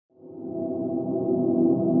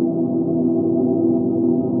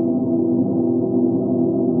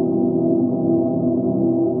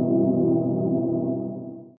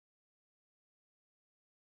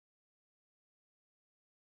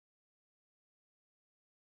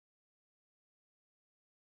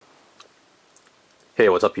Hey,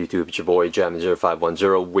 what's up YouTube? It's your boy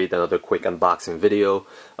Jam0510 with another quick unboxing video.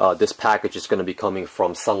 This package is going to be coming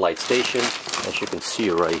from SunlightStation, as you can see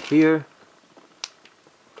right here.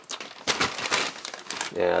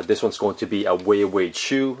 Yeah, this one's going to be a Way of Wade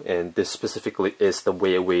shoe, and this specifically is the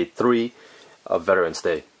Way of Wade 3 Veterans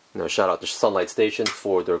Day. Now, shout out to SunlightStation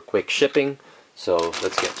for their quick shipping. So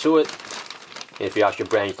let's get to it. And if you're actually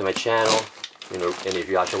brand new to my channel, and if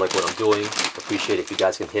you actually like what I'm doing, appreciate if you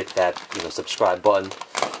guys can hit that subscribe button,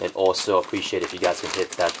 and also appreciate if you guys can hit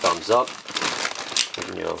that thumbs up.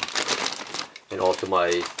 And all to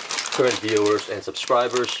my current viewers and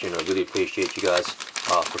subscribers, really appreciate you guys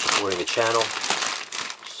for supporting the channel.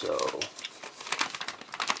 So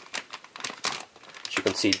as you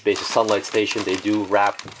can see, basically SunlightStation, they do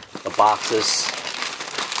wrap the boxes,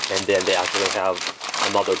 and then they actually have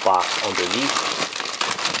another box underneath.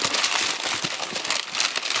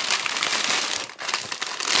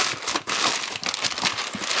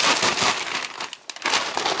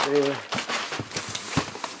 There.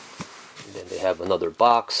 And then they have another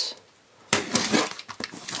box.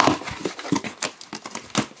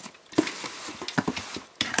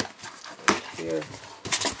 Right here.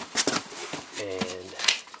 And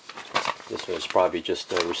this one is probably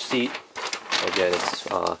just a receipt. Again, it's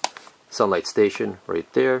SunlightStation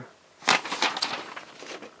right there.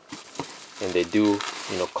 And they do,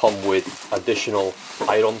 come with additional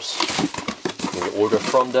items when you order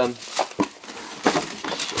from them.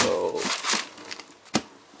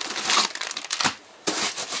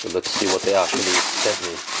 So let's see what they actually sent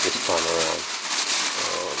me this time around.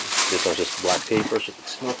 This one's just black paper, so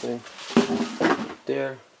it's nothing. Right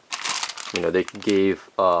there. They gave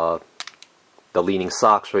the Li-Ning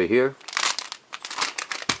socks right here.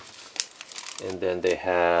 And then they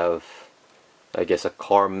have, I guess, a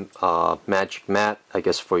car magic mat, I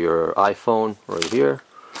guess, for your iPhone right here.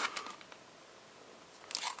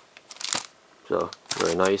 So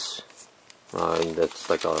very nice. And that's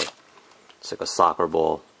like it's like a soccer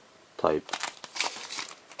ball type.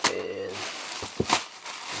 And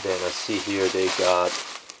then I see here they got,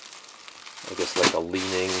 I guess, like a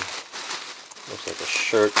Li-Ning, looks like a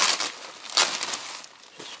shirt.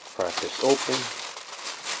 Just crack this open.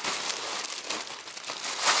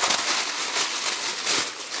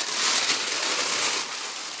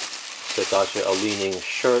 So it's actually a Li-Ning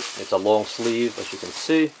shirt. It's a long sleeve, as you can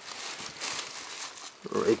see.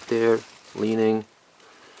 Right there, Li-Ning.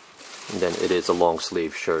 And then it is a long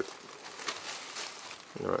sleeve shirt.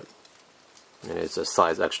 Alright. And it's a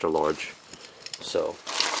size extra large. So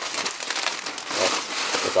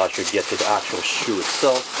let's actually get to the actual shoe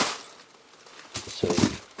itself. So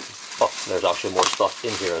there's actually more stuff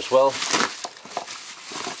in here as well.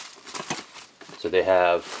 So they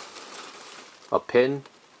have a pin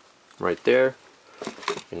right there.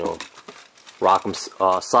 Rock'em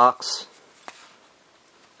socks.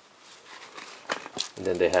 And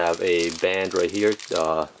then they have a band right here,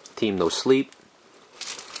 Team No Sleep.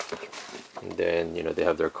 And then, they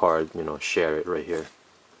have their card, share it right here.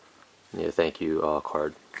 Thank you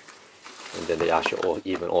card. And then they actually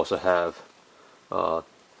even also have, I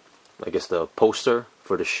guess, the poster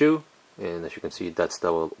for the shoe. And as you can see, that's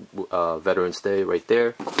the Veterans Day right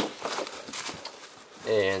there.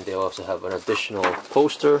 And they also have an additional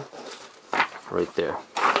poster right there.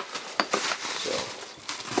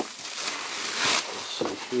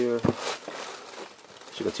 Here,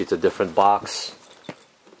 as you can see, it's a different box.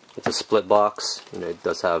 It's a split box. It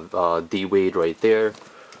does have D Wade right there,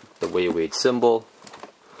 the Way of Wade symbol,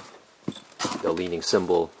 the Li-Ning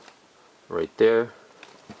symbol right there,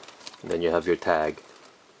 and then you have your tag.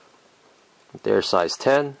 There, size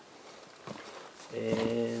 10,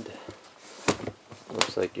 and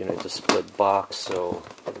looks like it's a split box, so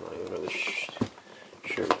I'm not even really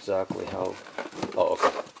sure exactly how. Oh,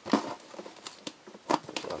 okay.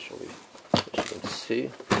 Actually, as you can see,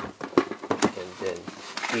 and then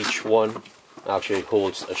each one actually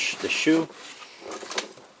holds the shoe,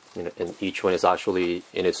 and each one is actually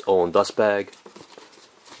in its own dust bag.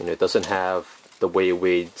 It doesn't have the Way of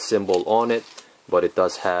Wade symbol on it, but it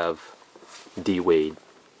does have D Wade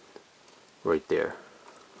right there.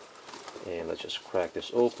 And let's just crack this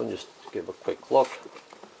open just to give a quick look,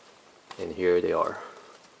 and here they are,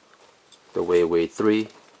 the Way of Wade 3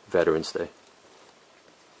 Veterans Day.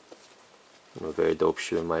 A very dope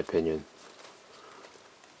shoe in my opinion.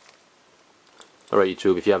 Alright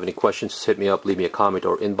YouTube, if you have any questions, just hit me up, leave me a comment,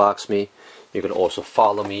 or inbox me. You can also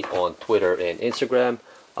follow me on Twitter and Instagram.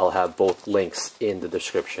 I'll have both links in the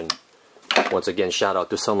description. Once again, shout out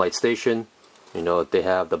to SunlightStation. They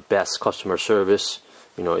have the best customer service.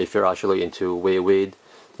 If you're actually into Way of Wade,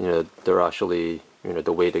 they're actually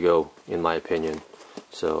the way to go in my opinion.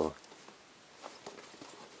 So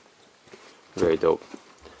very dope.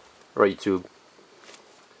 Alright, YouTube,